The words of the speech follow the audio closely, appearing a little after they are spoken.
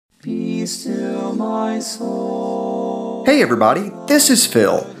Be still, my soul. Hey everybody, this is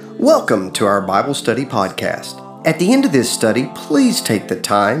Phil. Welcome to our Bible Study Podcast. At the end of this study, please take the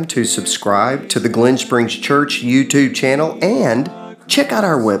time to subscribe to the Glen Springs Church YouTube channel and check out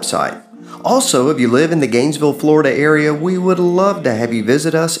our website. Also, if you live in the Gainesville, Florida area, we would love to have you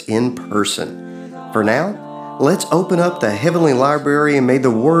visit us in person. For now, let's open up the Heavenly Library and may the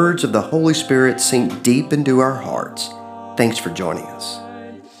words of the Holy Spirit sink deep into our hearts. Thanks for joining us.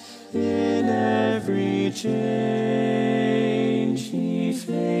 In every change, He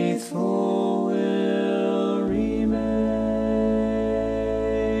faithful will remain.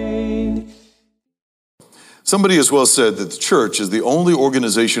 Somebody has well said that the church is the only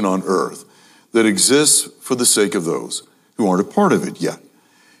organization on earth that exists for the sake of those who aren't a part of it yet.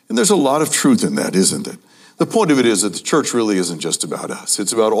 And there's a lot of truth in that, isn't it? The point of it is that the church really isn't just about us.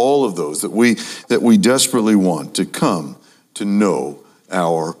 It's about all of those that we desperately want to come to know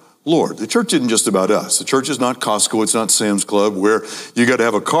our Lord. The church isn't just about us. The church is not Costco. It's not Sam's Club where you got to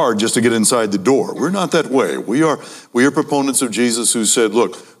have a card just to get inside the door. We're not that way. We are proponents of Jesus who said,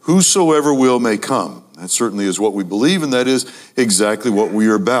 look, whosoever will may come. That certainly is what we believe, and that is exactly what we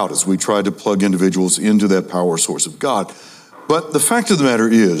are about as we try to plug individuals into that power source of God. But the fact of the matter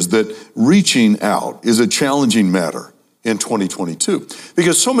is that reaching out is a challenging matter in 2022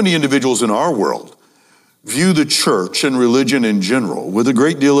 because so many individuals in our world view the church and religion in general with a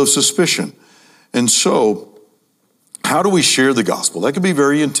great deal of suspicion. And so, how do we share the gospel? That can be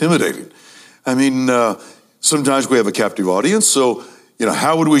very intimidating. I mean, sometimes we have a captive audience, so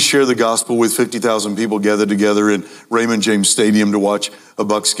how would we share the gospel with 50,000 people gathered together in Raymond James Stadium to watch a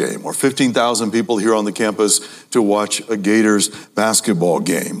Bucks game, or 15,000 people here on the campus to watch a Gators basketball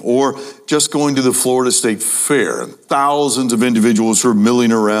game, or just going to the Florida State Fair and thousands of individuals who are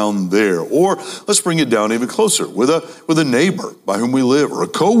milling around there, or let's bring it down even closer with a neighbor by whom we live, or a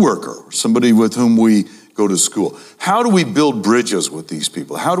coworker, or somebody with whom we go to school. How do we build bridges with these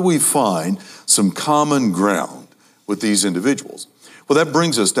people? How do we find some common ground with these individuals? Well, that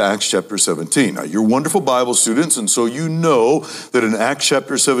brings us to Acts chapter 17. Now, you're wonderful Bible students, and so you know that in Acts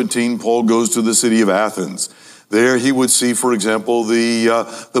chapter 17, Paul goes to the city of Athens. There he would see, for example,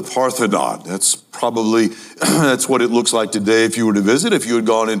 the Parthenon. That's what it looks like today if you were to visit. If you had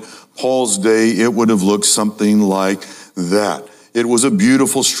gone in Paul's day, it would have looked something like that. It was a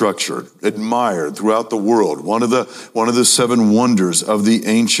beautiful structure, admired throughout the world, one of the seven wonders of the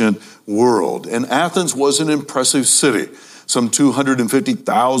ancient world. And Athens was an impressive city. Some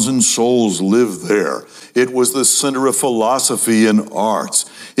 250,000 souls lived there. It was the center of philosophy and arts.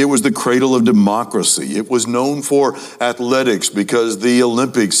 It was the cradle of democracy. It was known for athletics because the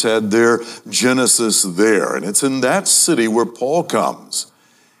Olympics had their genesis there. And it's in that city where Paul comes.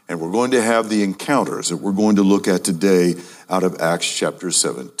 And we're going to have the encounters that we're going to look at today out of Acts chapter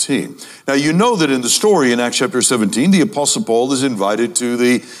 17. Now, you know that in the story in Acts chapter 17, the Apostle Paul is invited to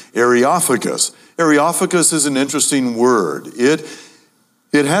the Areopagus. Areopagus is an interesting word. It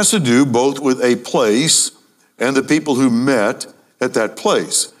has to do both with a place and the people who met at that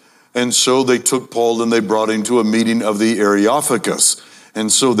place. And so they took Paul and they brought him to a meeting of the Areopagus. And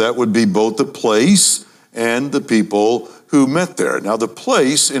so that would be both the place and the people who met there. Now, the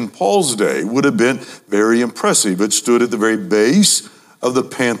place in Paul's day would have been very impressive. It stood at the very base of the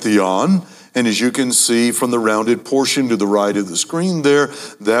Pantheon. And as you can see from the rounded portion to the right of the screen there,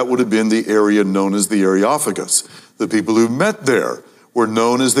 that would have been the area known as the Areopagus. The people who met there were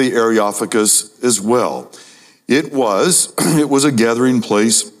known as the Areopagus as well. It was a gathering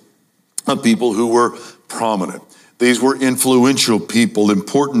place of people who were prominent. These were influential people,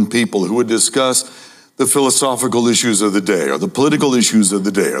 important people who would discuss the philosophical issues of the day, or the political issues of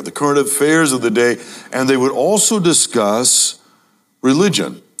the day, or the current affairs of the day, and they would also discuss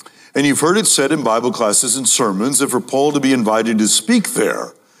religion. And you've heard it said in Bible classes and sermons that for Paul to be invited to speak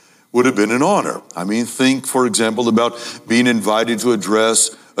there would have been an honor. I mean, think, for example, about being invited to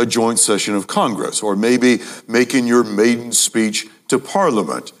address a joint session of Congress, or maybe making your maiden speech to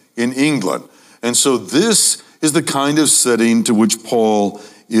Parliament in England. And so this is the kind of setting to which Paul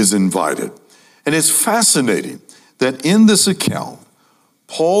is invited. And it's fascinating that in this account,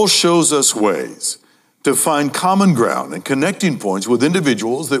 Paul shows us ways to find common ground and connecting points with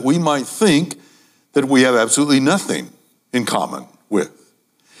individuals that we might think that we have absolutely nothing in common with.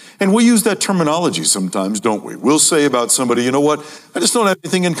 And we use that terminology sometimes, don't we? We'll say about somebody, you know what, I just don't have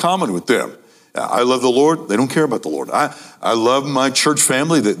anything in common with them. I love the Lord, they don't care about the Lord. I love my church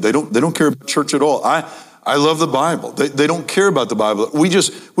family, they don't care about church at all. I love the Bible. They don't care about the Bible. We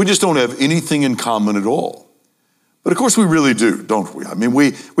just don't have anything in common at all. But of course we really do, don't we? I mean,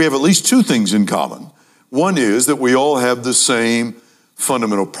 we have at least two things in common. One is that we all have the same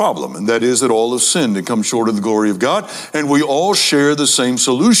fundamental problem, and that is that all have sinned and come short of the glory of God, and we all share the same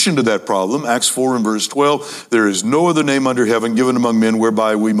solution to that problem. Acts 4 and verse 12, there is no other name under heaven given among men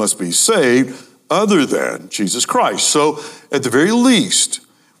whereby we must be saved other than Jesus Christ. So at the very least,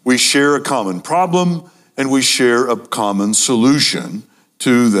 we share a common problem and we share a common solution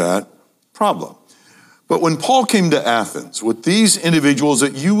to that problem. But when Paul came to Athens with these individuals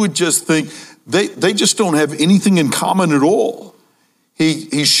that you would just think they just don't have anything in common at all,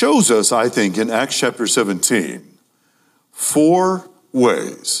 he shows us, I think, in Acts chapter 17, 4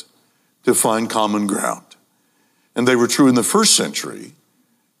 ways to find common ground. And they were true in the first century,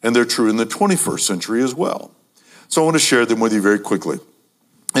 and they're true in the 21st century as well. So I want to share them with you very quickly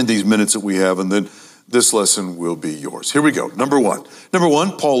in these minutes that we have, and then this lesson will be yours. Here we go. Number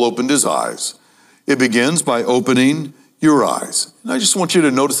one, Paul opened his eyes. It begins by opening your eyes. And I just want you to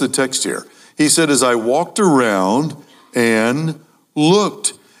notice the text here. He said, as I walked around and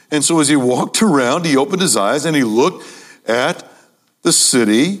looked. And so as he walked around, he opened his eyes and he looked at the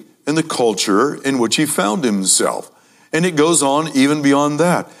city and the culture in which he found himself. And it goes on even beyond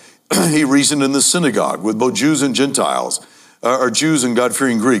that. He reasoned in the synagogue with both Jews and Gentiles, or Jews and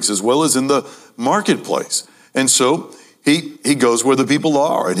God-fearing Greeks, as well as in the marketplace. And so he goes where the people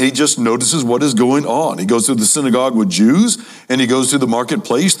are, and he just notices what is going on. He goes to the synagogue with Jews, and he goes to the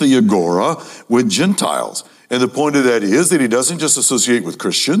marketplace, the agora, with Gentiles. And the point of that is that he doesn't just associate with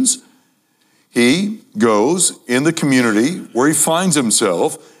Christians. He goes in the community where he finds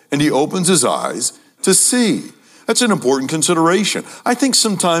himself, and he opens his eyes to see. That's an important consideration. I think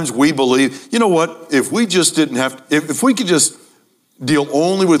sometimes we believe, you know what, if we just didn't have, if we could just deal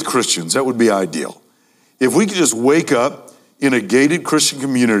only with Christians, that would be ideal. If we could just wake up in a gated Christian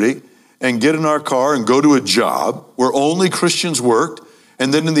community and get in our car and go to a job where only Christians worked,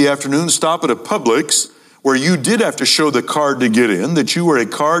 and then in the afternoon stop at a Publix where you did have to show the card to get in, that you were a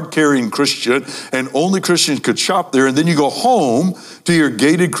card-carrying Christian and only Christians could shop there, and then you go home to your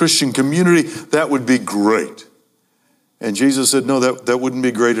gated Christian community, that would be great. And Jesus said, no, that wouldn't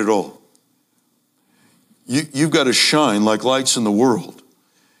be great at all. You've got to shine like lights in the world.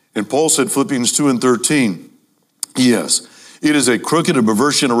 And Paul said, Philippians 2 and 13, yes, it is a crooked and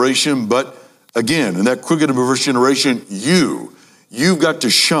perverse generation, but again, in that crooked and perverse generation, you've got to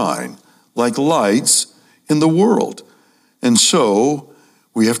shine like lights in the world. And so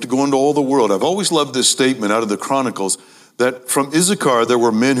we have to go into all the world. I've always loved this statement out of the Chronicles that from Issachar there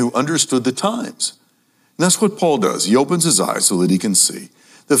were men who understood the times. And that's what Paul does. He opens his eyes so that he can see.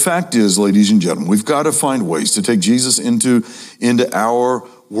 The fact is, ladies and gentlemen, we've got to find ways to take Jesus into our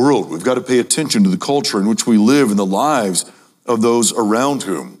world. We've got to pay attention to the culture in which we live and the lives of those around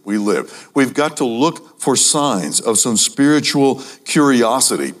whom we live. We've got to look for signs of some spiritual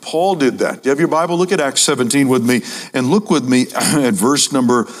curiosity. Paul did that. Do you have your Bible? Look at Acts 17 with me, and look with me at verse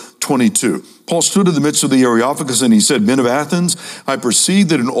number 22. Paul stood in the midst of the Areopagus and he said, men of Athens, I perceive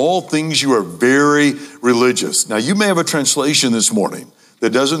that in all things you are very religious. Now you may have a translation this morning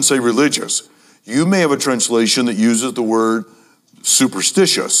that doesn't say religious. You may have a translation that uses the word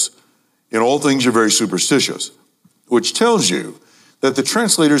superstitious. In all things you're very superstitious, which tells you that the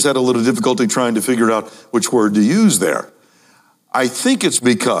translators had a little difficulty trying to figure out which word to use there. I think it's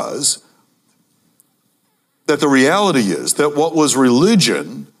because that the reality is that what was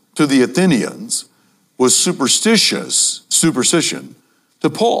religion to the Athenians was superstition to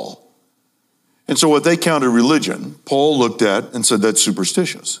Paul. And so what they counted religion, Paul looked at and said that's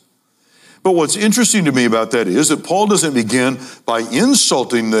superstitious. But what's interesting to me about that is that Paul doesn't begin by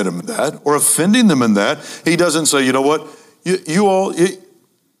insulting them in that or offending them in that. He doesn't say, you know what, you all,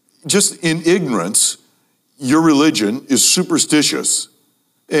 just in ignorance, your religion is superstitious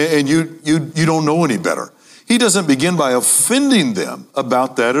and you don't know any better. He doesn't begin by offending them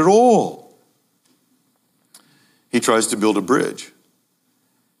about that at all. He tries to build a bridge.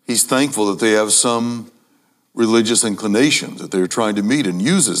 He's thankful that they have some religious inclinations that they're trying to meet and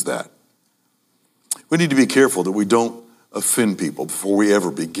uses that. We need to be careful that we don't offend people before we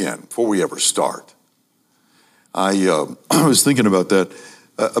ever begin, before we ever start. I was thinking about that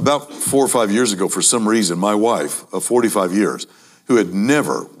about 4 or 5 years ago. For some reason, my wife of 45 years, who had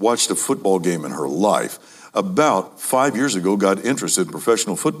never watched a football game in her life, about 5 years ago got interested in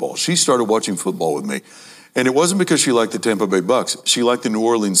professional football. She started watching football with me. And it wasn't because she liked the Tampa Bay Bucks. She liked the New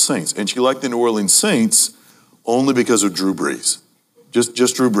Orleans Saints. And she liked the New Orleans Saints only because of Drew Brees.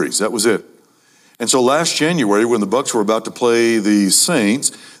 Just Drew Brees. That was it. And so last January, when the Bucks were about to play the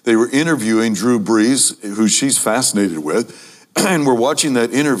Saints, they were interviewing Drew Brees, who she's fascinated with, and we're watching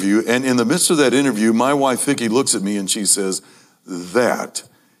that interview. And in the midst of that interview, my wife, Vicki, looks at me and she says, that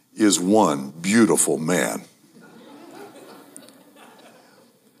is one beautiful man.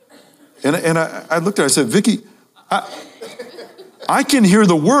 And I looked at her, I said, Vicki, I can hear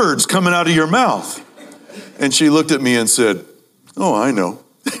the words coming out of your mouth. And she looked at me and said, oh, I know.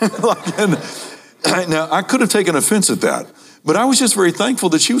 Now, I could have taken offense at that, but I was just very thankful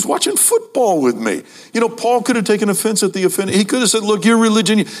that she was watching football with me. You know, Paul could have taken offense at the offense. He could have said, look, your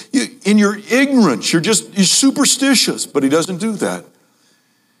religion, in your ignorance, you're superstitious, but he doesn't do that.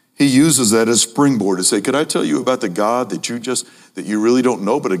 He uses that as springboard to say, could I tell you about the God that you really don't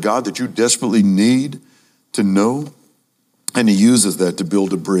know, but a God that you desperately need to know? And he uses that to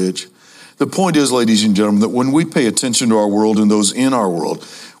build a bridge. The point is, ladies and gentlemen, that when we pay attention to our world and those in our world,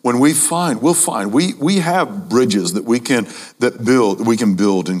 when we'll find we have bridges that we can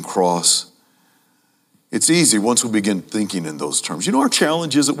build and cross. It's easy once we begin thinking in those terms. You know, our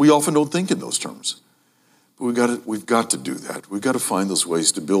challenge is that we often don't think in those terms. But we've got to do that. We've got to find those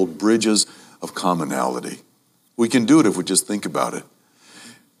ways to build bridges of commonality. We can do it if we just think about it.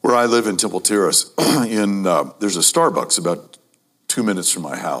 Where I live in Temple Terrace, there's a Starbucks about 2 minutes from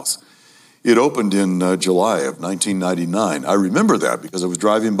my house. It opened in July of 1999. I remember that because I was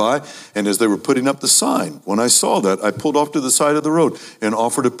driving by, and as they were putting up the sign, when I saw that, I pulled off to the side of the road and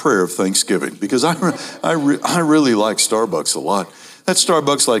offered a prayer of thanksgiving because I really like Starbucks a lot. That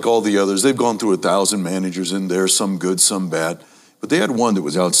Starbucks, like all the others, they've gone through 1,000 managers in there, some good, some bad, but they had one that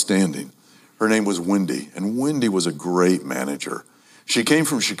was outstanding. Her name was Wendy, and Wendy was a great manager. She came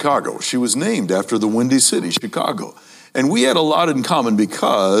from Chicago. She was named after the Windy City, Chicago. And we had a lot in common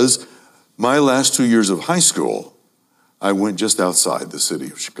because my last 2 years of high school, I went just outside the city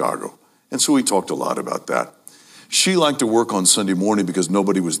of Chicago. And so we talked a lot about that. She liked to work on Sunday morning because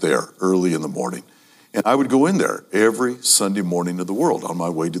nobody was there early in the morning. And I would go in there every Sunday morning of the world on my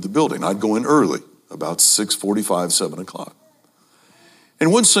way to the building. I'd go in early, about 6:45, 7 o'clock.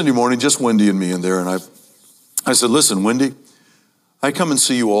 And one Sunday morning, just Wendy and me in there, and I said, listen, Wendy, I come and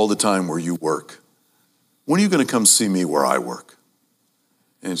see you all the time where you work. When are you going to come see me where I work?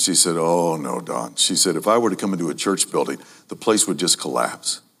 And she said, oh, no, Don. She said, if I were to come into a church building, the place would just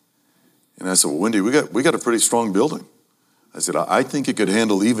collapse. And I said, well, Wendy, we got a pretty strong building. I said, I think it could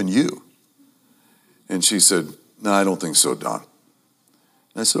handle even you. And she said, no, I don't think so, Don.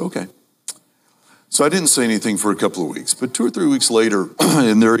 And I said, okay. So I didn't say anything for a couple of weeks, but 2 or 3 weeks later,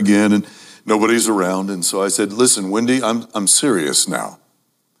 in there again, and nobody's around. And so I said, listen, Wendy, I'm serious now.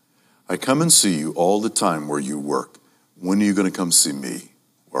 I come and see you all the time where you work. When are you going to come see me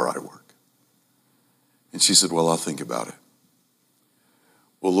where I work? And she said, well, I'll think about it.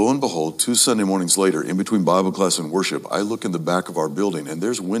 Well, lo and behold, 2 Sunday mornings later, in between Bible class and worship, I look in the back of our building, and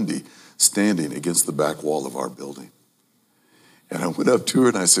there's Wendy standing against the back wall of our building. And I went up to her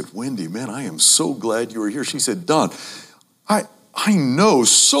and I said, Wendy, man, I am so glad you were here. She said, Don, I know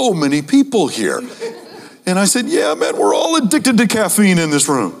so many people here. And I said, yeah, man, we're all addicted to caffeine in this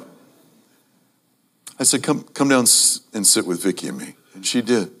room. I said, come down and sit with Vicki and me. And she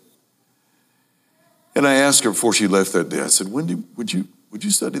did. And I asked her before she left that day, I said, Wendy, would you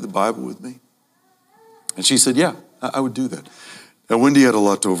study the Bible with me? And she said, yeah, I would do that. Now, Wendy had a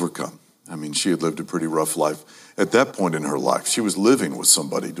lot to overcome. I mean, she had lived a pretty rough life. At that point in her life, she was living with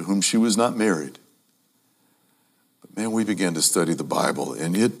somebody to whom she was not married. But man, we began to study the Bible,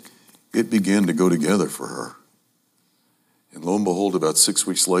 and it began to go together for her. And lo and behold, about 6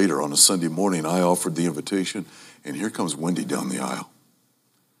 weeks later, on a Sunday morning, I offered the invitation, and here comes Wendy down the aisle.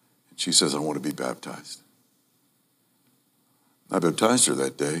 And she says, I want to be baptized. I baptized her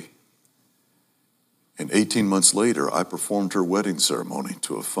that day. And 18 months later, I performed her wedding ceremony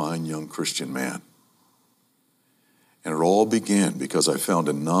to a fine young Christian man. And it all began because I found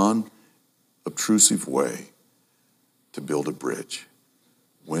a non-obtrusive way to build a bridge.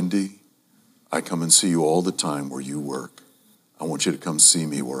 Wendy, I come and see you all the time where you work. I want you to come see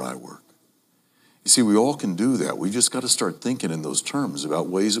me where I work. You see, we all can do that. We just got to start thinking in those terms about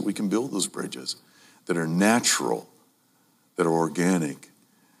ways that we can build those bridges that are natural, that are organic,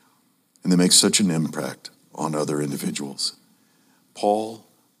 and they make such an impact on other individuals. Paul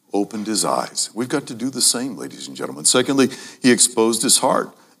opened his eyes. We've got to do the same, ladies and gentlemen. Secondly, he exposed his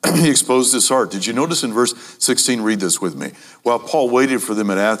heart. He exposed his heart. Did you notice in verse 16, read this with me. While Paul waited for them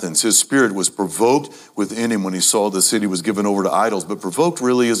at Athens, his spirit was provoked within him when he saw the city was given over to idols. But provoked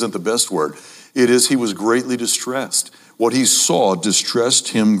really isn't the best word. It is he was greatly distressed. What he saw distressed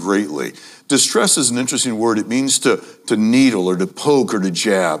him greatly. Distress is an interesting word. It means to needle or to poke or to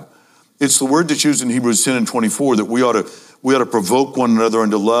jab. It's the word that's used in Hebrews 10 and 24 that we ought to provoke one another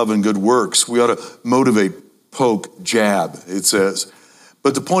unto love and good works. We ought to motivate, poke, jab, it says.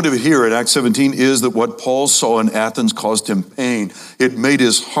 But the point of it here in Acts 17 is that what Paul saw in Athens caused him pain. It made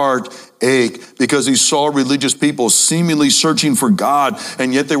his heart ache because he saw religious people seemingly searching for God,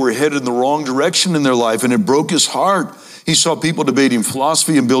 and yet they were headed in the wrong direction in their life, and it broke his heart. He saw people debating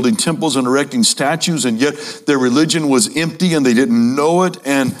philosophy and building temples and erecting statues, and yet their religion was empty and they didn't know it,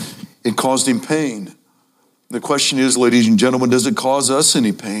 and it caused him pain. The question is, ladies and gentlemen, does it cause us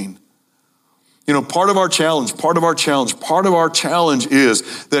any pain? You know, part of our challenge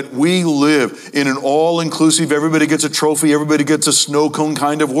is that we live in an all-inclusive, everybody gets a trophy, everybody gets a snow cone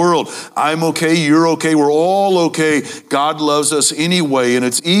kind of world. I'm okay, you're okay, we're all okay. God loves us anyway, and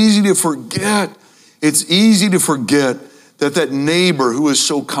it's easy to forget that neighbor who is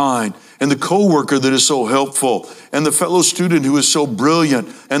so kind, and the coworker that is so helpful, and the fellow student who is so brilliant,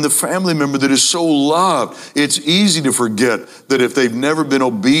 and the family member that is so loved. It's easy to forget that if they've never been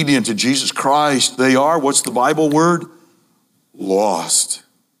obedient to Jesus Christ, they are, what's the Bible word? Lost.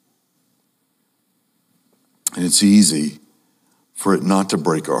 And it's easy for it not to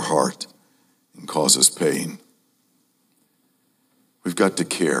break our heart and cause us pain. We've got to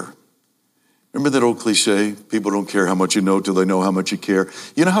care. Remember that old cliche? People don't care how much you know till they know how much you care.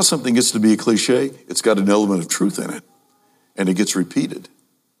 You know how something gets to be a cliche? It's got an element of truth in it, and it gets repeated.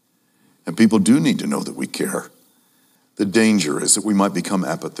 And people do need to know that we care. The danger is that we might become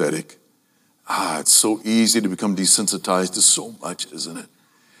apathetic. It's so easy to become desensitized to so much, isn't it?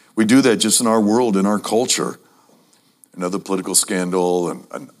 We do that just in our world, in our culture. Another political scandal,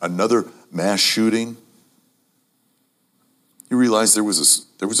 and another mass shooting. You realize there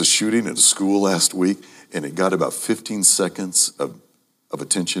was a shooting at a school last week, and it got about 15 seconds of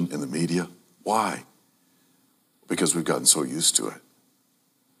attention in the media. Why? Because we've gotten so used to it.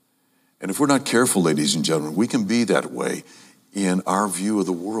 And if we're not careful, ladies and gentlemen, we can be that way in our view of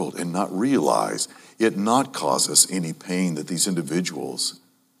the world and not realize it not cause us any pain that these individuals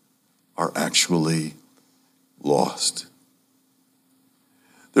are actually lost.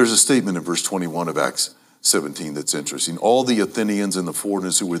 There's a statement in verse 21 of Acts 17 that's interesting. All the Athenians and the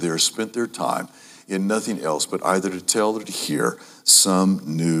foreigners who were there spent their time in nothing else but either to tell or to hear some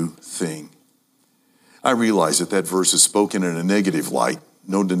new thing. I realize that verse is spoken in a negative light,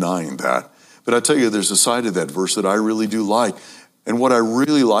 no denying that. But I tell you, there's a side of that verse that I really do like. And what I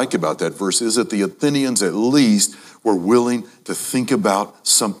really like about that verse is that the Athenians at least were willing to think about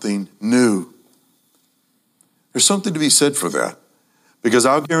something new. There's something to be said for that. Because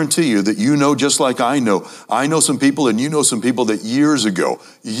I'll guarantee you that you know just like I know some people, and you know some people that years ago,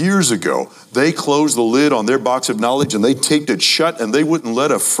 they closed the lid on their box of knowledge and they taped it shut, and they wouldn't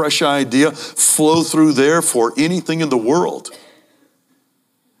let a fresh idea flow through there for anything in the world.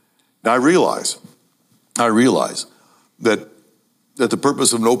 Now I realize that the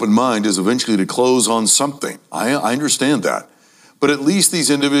purpose of an open mind is eventually to close on something. I understand that. But at least these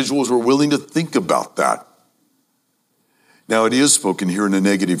individuals were willing to think about that. Now, it is spoken here in a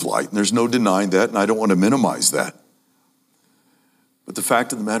negative light, and there's no denying that, and I don't want to minimize that. But the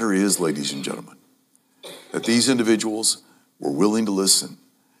fact of the matter is, ladies and gentlemen, that these individuals were willing to listen.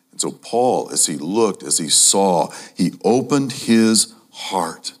 And so Paul, as he looked, as he saw, he opened his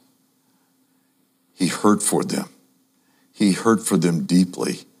heart. He hurt for them. He hurt for them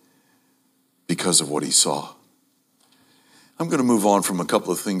deeply because of what he saw. I'm going to move on from a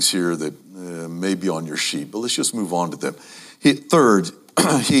couple of things here that may be on your sheet, but let's just move on to them. Third,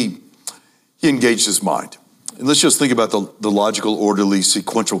 he engaged his mind. And let's just think about the logical, orderly,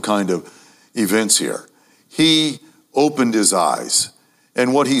 sequential kind of events here. He opened his eyes,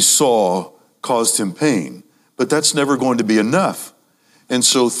 and what he saw caused him pain. But that's never going to be enough. And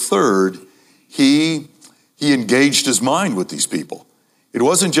so third, he engaged his mind with these people. It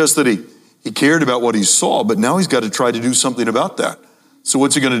wasn't just that he cared about what he saw, but now he's got to try to do something about that. So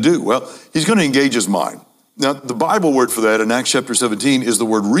what's he going to do? Well, he's going to engage his mind. Now, the Bible word for that in Acts chapter 17 is the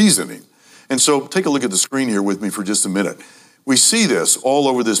word reasoning. And so take a look at the screen here with me for just a minute. We see this all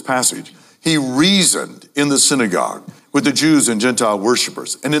over this passage. He reasoned in the synagogue with the Jews and Gentile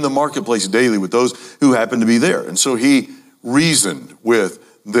worshipers, and in the marketplace daily with those who happened to be there. And so he reasoned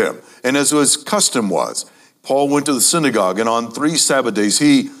with them. And as his custom was, Paul went to the synagogue, and on 3 Sabbath days,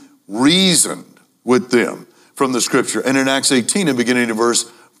 he reasoned with them from the scripture. And in Acts 18, and beginning in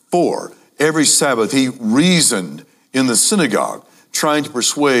verse 4, every Sabbath he reasoned in the synagogue, trying to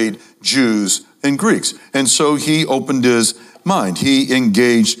persuade Jews and Greeks. And so he opened his mind. He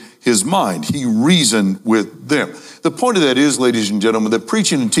engaged his mind. He reasoned with them. The point of that is, ladies and gentlemen, that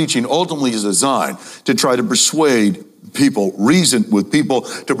preaching and teaching ultimately is designed to try to persuade people, reason with people,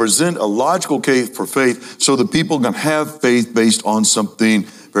 to present a logical case for faith so that people can have faith based on something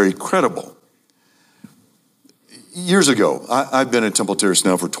very credible. Years ago, I've been at Temple Terrace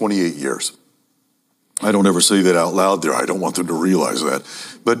now for 28 years. I don't ever say that out loud there. I don't want them to realize that.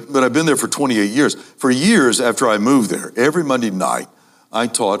 But I've been there for 28 years. For years after I moved there, every Monday night, I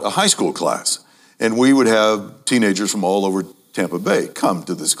taught a high school class. And we would have teenagers from all over Tampa Bay come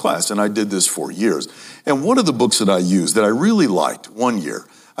to this class. And I did this for years. And one of the books that I used that I really liked one year,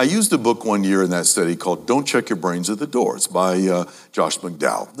 I used a book one year in that study called Don't Check Your Brains at the Door. It's by Josh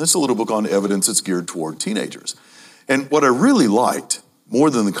McDowell. This is a little book on evidence that's geared toward teenagers. And what I really liked, more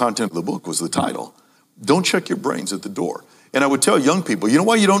than the content of the book, was the title. Don't check your brains at the door. And I would tell young people, you know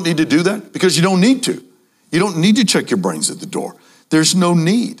why you don't need to do that? Because you don't need to. You don't need to check your brains at the door. There's no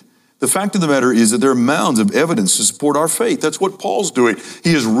need. The fact of the matter is that there are mounds of evidence to support our faith. That's what Paul's doing.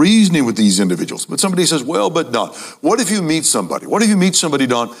 He is reasoning with these individuals. But somebody says, well, but Don, what if you meet somebody? What if you meet somebody,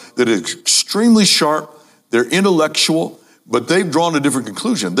 Don, that is extremely sharp, they're intellectual, but they've drawn a different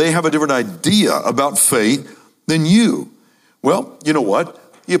conclusion. They have a different idea about faith than you. Well, you know what?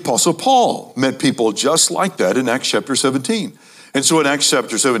 The Apostle Paul met people just like that in Acts chapter 17. And so in Acts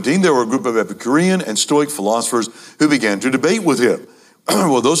chapter 17, there were a group of Epicurean and Stoic philosophers who began to debate with him.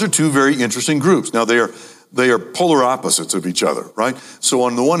 Well, those are two very interesting groups. Now, they are polar opposites of each other, right? So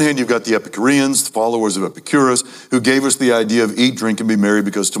on the one hand, you've got the Epicureans, the followers of Epicurus, who gave us the idea of eat, drink, and be merry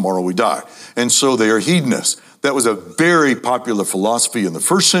because tomorrow we die. And so they are hedonists. That was a very popular philosophy in the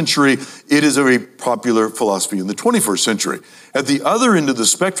first century. It is a very popular philosophy in the 21st century. At the other end of the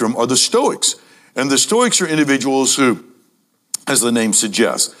spectrum are the Stoics. And the Stoics are individuals who, as the name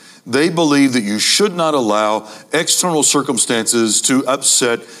suggests, they believe that you should not allow external circumstances to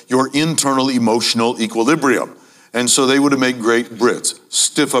upset your internal emotional equilibrium. And so they would have made great Brits.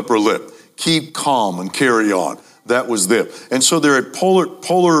 Stiff upper lip, keep calm and carry on. That was them. And so they're at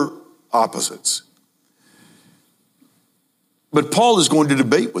polar opposites. But Paul is going to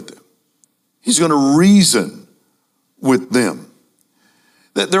debate with them. He's going to reason with them.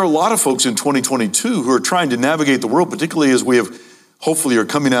 There are a lot of folks in 2022 who are trying to navigate the world, particularly as we have hopefully are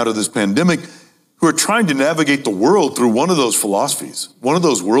coming out of this pandemic, who are trying to navigate the world through one of those philosophies, one of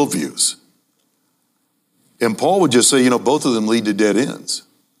those worldviews. And Paul would just say, both of them lead to dead ends.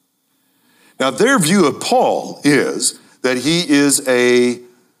 Now, their view of Paul is that he is a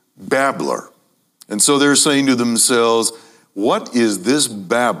babbler. And so they're saying to themselves, what is this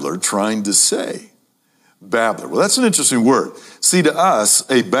babbler trying to say? Babbler. Well, that's an interesting word. See, to us,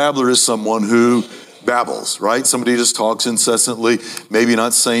 a babbler is someone who babbles, right? Somebody just talks incessantly, maybe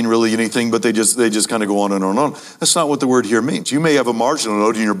not saying really anything, but they just kind of go on and on and on. That's not what the word here means. You may have a marginal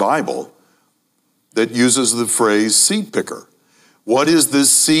note in your Bible that uses the phrase seed picker. What is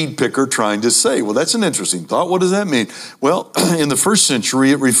this seed picker trying to say? Well, that's an interesting thought. What does that mean? Well, in the first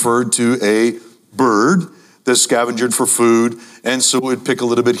century, it referred to a bird that scavenged for food, and so it would pick a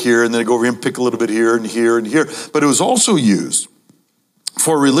little bit here, and then it'd go over here and pick a little bit here and here and here. But it was also used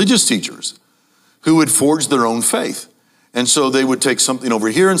for religious teachers who would forge their own faith. And so they would take something over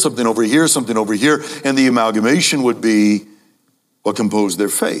here and something over here, something over here, and the amalgamation would be what composed their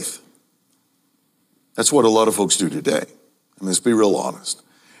faith. That's what a lot of folks do today. I mean, let's be real honest.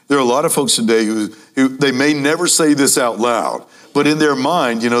 There are a lot of folks today who they may never say this out loud, but in their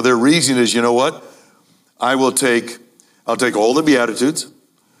mind, their reason is, you know what? I'll take all the Beatitudes.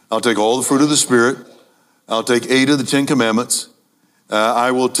 I'll take all the fruit of the Spirit. I'll take 8 of the 10 Commandments.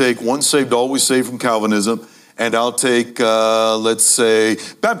 I will take once saved, always saved from Calvinism, and I'll take, let's say,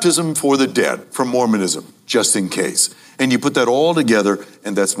 baptism for the dead from Mormonism, just in case. And you put that all together,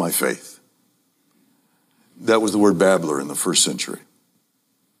 and that's my faith. That was the word babbler in the first century.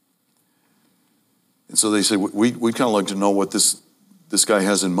 And so they say, we'd kind of like to know what this guy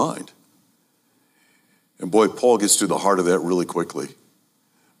has in mind. And boy, Paul gets to the heart of that really quickly,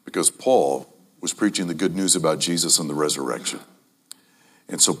 because Paul was preaching the good news about Jesus and the resurrection.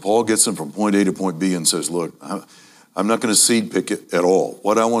 And so Paul gets them from point A to point B and says, look, I'm not going to seed pick it at all.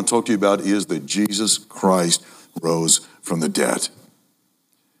 What I want to talk to you about is that Jesus Christ rose from the dead.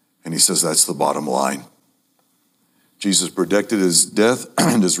 And he says that's the bottom line. Jesus predicted his death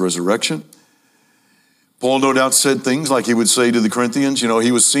and his resurrection. Paul no doubt said things like he would say to the Corinthians,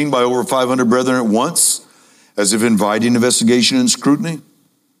 he was seen by over 500 brethren at once, as if inviting investigation and scrutiny.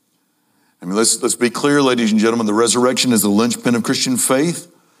 I mean, let's be clear, ladies and gentlemen, the resurrection is the linchpin of Christian faith.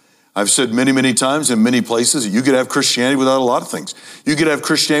 I've said many, many times in many places, you could have Christianity without a lot of things. You could have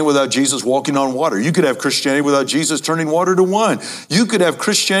Christianity without Jesus walking on water. You could have Christianity without Jesus turning water to wine. You could have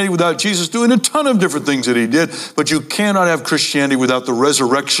Christianity without Jesus doing a ton of different things that he did, but you cannot have Christianity without the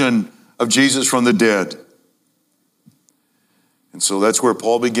resurrection of Jesus from the dead. And so that's where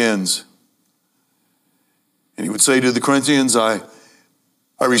Paul begins. And he would say to the Corinthians, I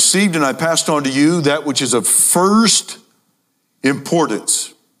received and I passed on to you that which is of first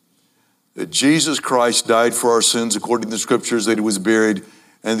importance. that Jesus Christ died for our sins according to the scriptures, that he was buried,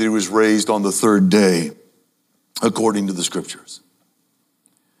 and that he was raised on the third day according to the scriptures.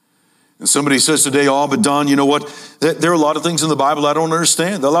 And somebody says today, oh, but Don, you know what? There are a lot of things in the Bible I don't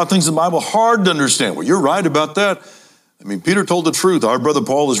understand. There are a lot of things in the Bible hard to understand. Well, you're right about that. I mean, Peter told the truth. Our brother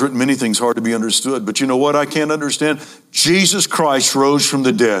Paul has written many things hard to be understood. But you know what I can't understand? Jesus Christ rose from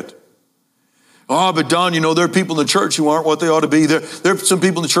the dead. Oh, but Don, you know, there are people in the church who aren't what they ought to be. There are some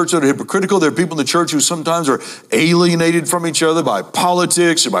people in the church that are hypocritical. There are people in the church who sometimes are alienated from each other by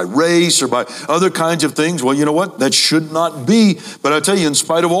politics or by race or by other kinds of things. Well, you know what? That should not be. But I tell you, in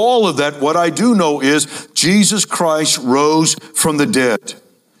spite of all of that, what I do know is Jesus Christ rose from the dead.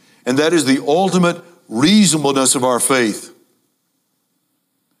 And that is the ultimate reasonableness of our faith.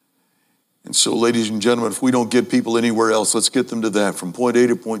 And so, ladies and gentlemen, if we don't get people anywhere else, let's get them to that, from point A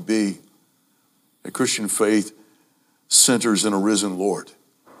to point B. A Christian faith centers in a risen Lord.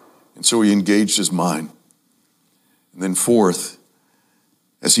 And so he engaged his mind. And then fourth,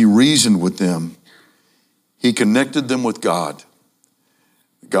 as he reasoned with them, he connected them with God.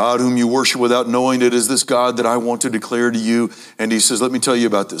 God whom you worship without knowing it is this God that I want to declare to you. And he says, let me tell you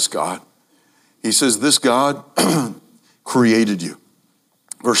about this God. He says, this God created you.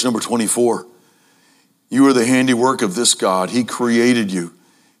 Verse number 24, you are the handiwork of this God. He created you.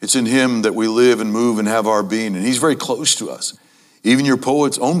 It's in him that we live and move and have our being. And he's very close to us. Even your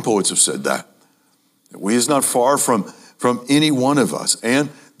own poets have said that. He is not far from any one of us. And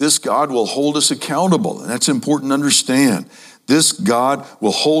this God will hold us accountable. And that's important to understand. This God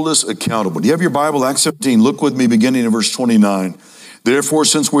will hold us accountable. Do you have your Bible? Acts 17. Look with me beginning in verse 29. Therefore,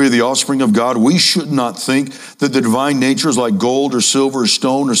 since we are the offspring of God, we should not think that the divine nature is like gold or silver or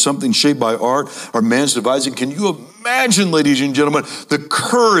stone or something shaped by art or man's devising. Can you imagine, ladies and gentlemen, the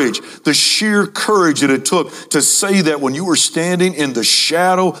courage, the sheer courage that it took to say that when you were standing in the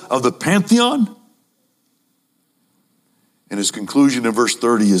shadow of the Pantheon? And his conclusion in verse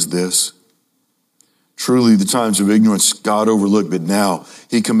 30 is this. Truly, the times of ignorance God overlooked, but now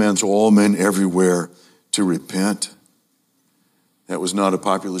he commands all men everywhere to repent. That was not a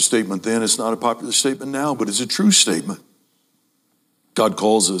popular statement then. It's not a popular statement now, but it's a true statement. God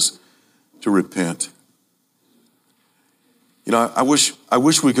calls us to repent. You know, I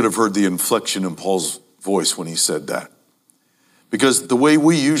wish we could have heard the inflection in Paul's voice when he said that. Because the way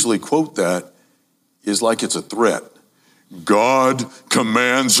we usually quote that is like it's a threat. God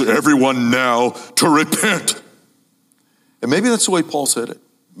commands everyone now to repent. And maybe that's the way Paul said it.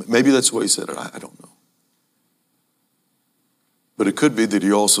 Maybe that's the way he said it. I don't know. But it could be that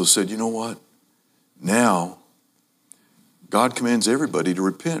he also said, you know what? Now, God commands everybody to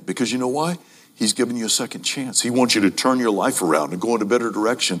repent. Because you know why? He's given you a second chance. He wants you to turn your life around and go in a better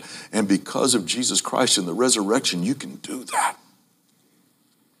direction. And because of Jesus Christ and the resurrection, you can do that.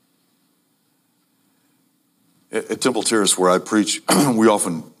 At Temple Terrace, where I preach, we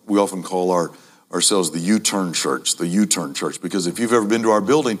often call ourselves the U-turn church, because if you've ever been to our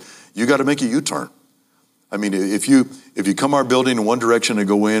building, you got to make a U-turn. I mean, if you come our building in one direction and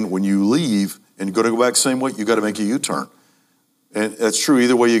go in, when you leave and you go back the same way, you got to make a U-turn. And that's true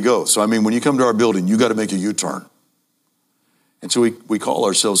either way you go. So, I mean, when you come to our building, you got to make a U-turn. And so we call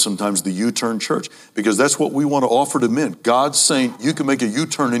ourselves sometimes the U-turn church, because that's what we want to offer to men. God's saying you can make a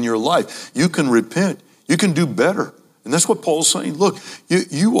U-turn in your life. You can repent. You can do better. And that's what Paul's saying. Look,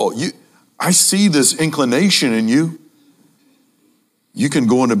 I see this inclination in you. You can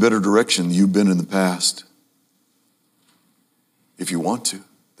go in a better direction than you've been in the past. If you want to,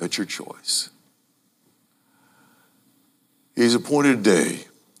 that's your choice. He's appointed a day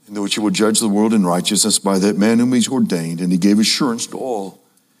in which he will judge the world in righteousness by that man whom he's ordained, and he gave assurance to all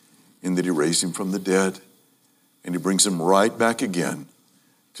in that he raised him from the dead, and he brings him right back again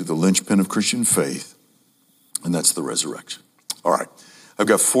to the linchpin of Christian faith, and that's the resurrection. All right, I've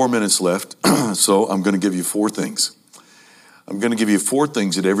got 4 minutes left, so I'm going to give you 4 things. I'm going to give you 4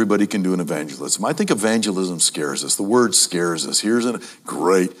 things that everybody can do in evangelism. I think evangelism scares us. The word scares us. Here's a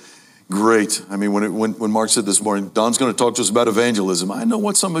great. I mean, when Mark said this morning, Don's going to talk to us about evangelism. I know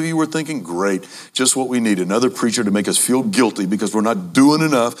what some of you were thinking. Great. Just what we need. Another preacher to make us feel guilty because we're not doing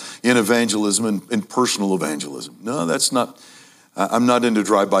enough in evangelism and in personal evangelism. No, that's not. I'm not into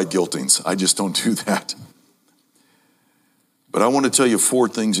drive-by guiltings. I just don't do that. But I want to tell you 4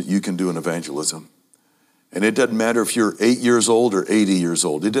 things that you can do in evangelism. And it doesn't matter if you're 8 years old or 80 years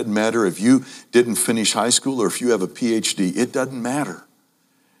old. It doesn't matter if you didn't finish high school or if you have a PhD. It doesn't matter.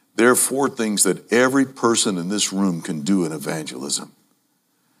 There are 4 things that every person in this room can do in evangelism.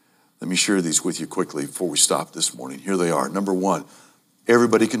 Let me share these with you quickly before we stop this morning. Here they are. Number 1,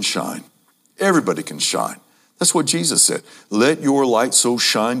 everybody can shine. Everybody can shine. That's what Jesus said. Let your light so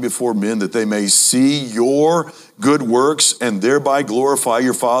shine before men that they may see your good works and thereby glorify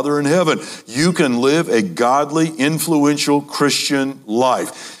your Father in heaven. You can live a godly, influential Christian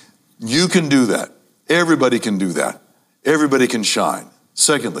life. You can do that. Everybody can do that. Everybody can shine.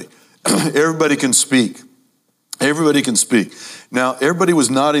 Secondly, everybody can speak. Everybody can speak. Now, everybody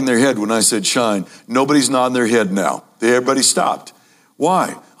was nodding their head when I said shine. Nobody's nodding their head now. Everybody stopped.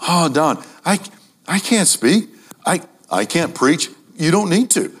 Why? Oh, Don, I can't speak. I can't preach. You don't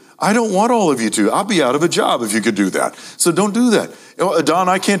need to. I don't want all of you to. I'll be out of a job if you could do that. So don't do that. Don,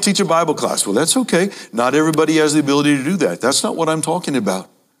 I can't teach a Bible class. Well, that's okay. Not everybody has the ability to do that. That's not what I'm talking about.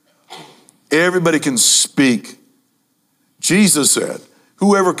 Everybody can speak. Jesus said,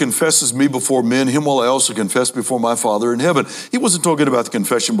 whoever confesses me before men, him will I also confess before my Father in heaven. He wasn't talking about the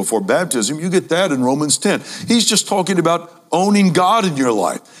confession before baptism. You get that in Romans 10. He's just talking about owning God in your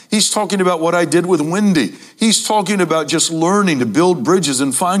life. He's talking about what I did with Wendy. He's talking about just learning to build bridges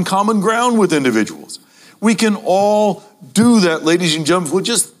and find common ground with individuals. We can all do that, ladies and gentlemen. We'll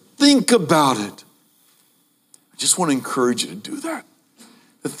just think about it. I just want to encourage you to do that.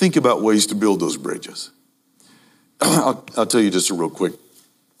 To think about ways to build those bridges. I'll tell you just a real quick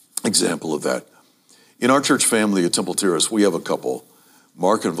example of that. In our church family at Temple Terrace, we have a couple,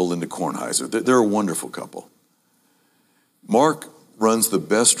 Mark and Valinda Kornheiser. They're a wonderful couple. Mark runs the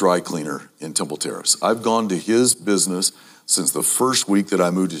best dry cleaner in Temple Terrace. I've gone to his business since the first week that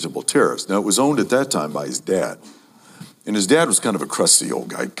I moved to Temple Terrace. Now, it was owned at that time by his dad. And his dad was kind of a crusty old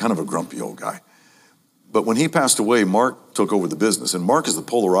guy, kind of a grumpy old guy. But when he passed away, Mark took over the business. And Mark is the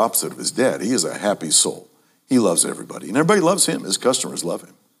polar opposite of his dad. He is a happy soul. He loves everybody. And everybody loves him. His customers love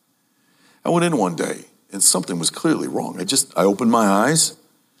him. I went in one day, and something was clearly wrong. I opened my eyes,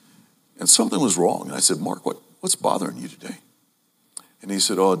 and something was wrong. And I said, Mark, what's bothering you today? And he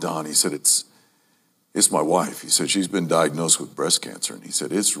said, oh, Don, he said, it's my wife. He said, she's been diagnosed with breast cancer. And he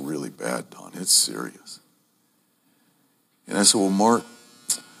said, it's really bad, Don. It's serious. And I said, well, Mark,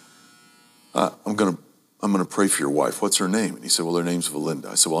 I'm going to pray for your wife. What's her name? And he said, well, her name's Valinda.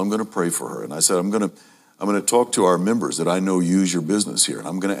 I said, well, I'm going to pray for her. And I said, I'm going to talk to our members that I know use your business here, and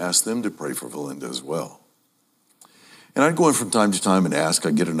I'm going to ask them to pray for Valinda as well. And I'd go in from time to time and ask.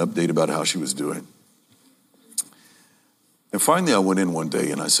 I'd get an update about how she was doing. And finally, I went in one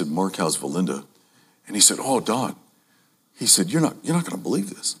day, and I said, Mark, how's Valinda? And he said, oh, Don. He said, you're not going to believe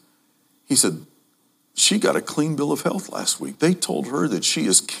this. He said, she got a clean bill of health last week. They told her that she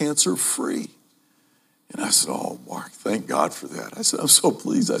is cancer-free. And I said, oh, Mark, thank God for that. I said, I'm so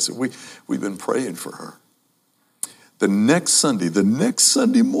pleased. I said, we've been praying for her. The next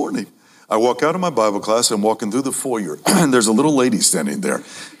Sunday morning, I walk out of my Bible class. I'm walking through the foyer, and there's a little lady standing there.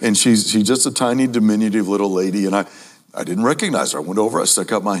 And she's just a tiny, diminutive little lady. And I didn't recognize her. I went over, I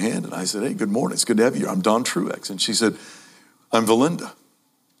stuck out my hand, and I said, hey, good morning. It's good to have you. I'm Don Truex. And she said, I'm Valinda.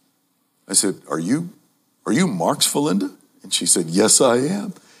 I said, are you Mark's Valinda? And she said, yes, I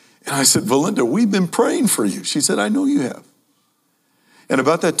am. And I said, Valinda, we've been praying for you. She said, I know you have. And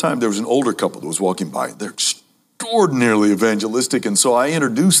about that time, there was an older couple that was walking by. They're extraordinarily evangelistic, and so I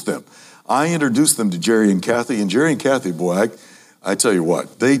introduced them. To Jerry and Kathy. And Jerry and Kathy, boy, I tell you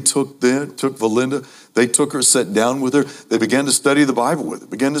what, they took Valinda, they took her, sat down with her. They began to study the Bible with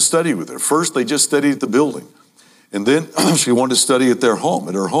her, First, they just studied at the building. And then she wanted to study at her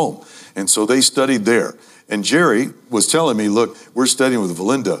home. And so they studied there. And Jerry was telling me, look, we're studying with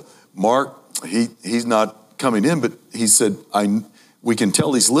Valinda. Mark, he's not coming in, but he said, we can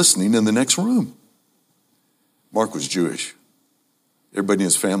tell he's listening in the next room. Mark was Jewish. Everybody in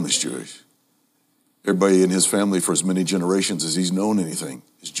his family's Jewish. Everybody in his family for as many generations as he's known anything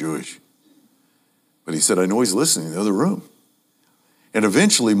is Jewish. But he said, I know he's listening in the other room. And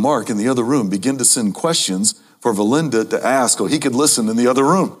eventually Mark in the other room began to send questions for Valinda to ask so he could listen in the other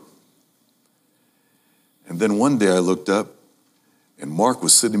room. And then one day I looked up and Mark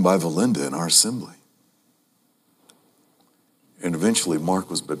was sitting by Valinda in our assembly. And eventually Mark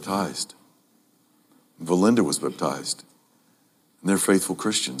was baptized. Valinda was baptized. And they're faithful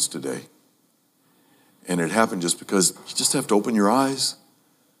Christians today. And it happened just because you just have to open your eyes,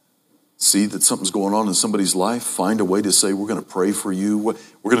 see that something's going on in somebody's life, find a way to say, we're going to pray for you. We're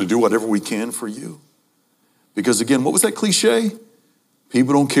going to do whatever we can for you. Because again, what was that cliche?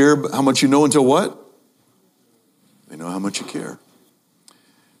 People don't care how much you know until what? They know how much you care.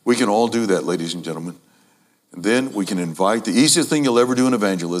 We can all do that, ladies and gentlemen. And then we can invite, the easiest thing you'll ever do in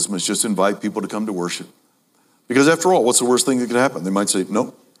evangelism is just invite people to come to worship. Because after all, what's the worst thing that could happen? They might say,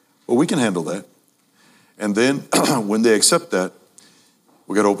 no, well, we can handle that. And then when they accept that,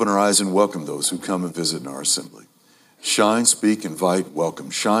 we got to open our eyes and welcome those who come and visit in our assembly. Shine, speak, invite, welcome.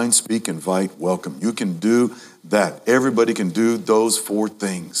 Shine, speak, invite, welcome. You can do that. Everybody can do those 4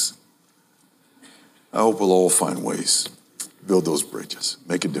 things. I hope we'll all find ways to build those bridges,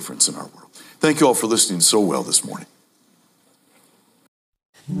 make a difference in our world. Thank you all for listening so well this morning.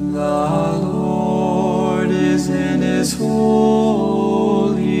 The Lord is in his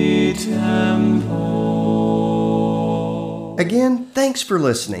holy temple. Again, thanks for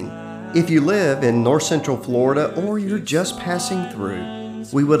listening. If you live in North Central Florida or you're just passing through,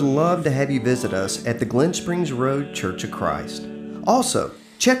 we would love to have you visit us at the Glen Springs Road Church of Christ. Also,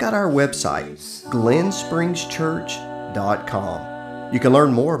 check out our website, glenspringschurch.com. You can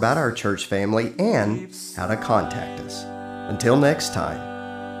learn more about our church family and how to contact us. Until next time,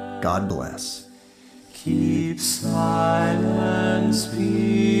 God bless. Keep silence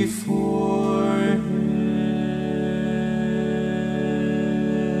before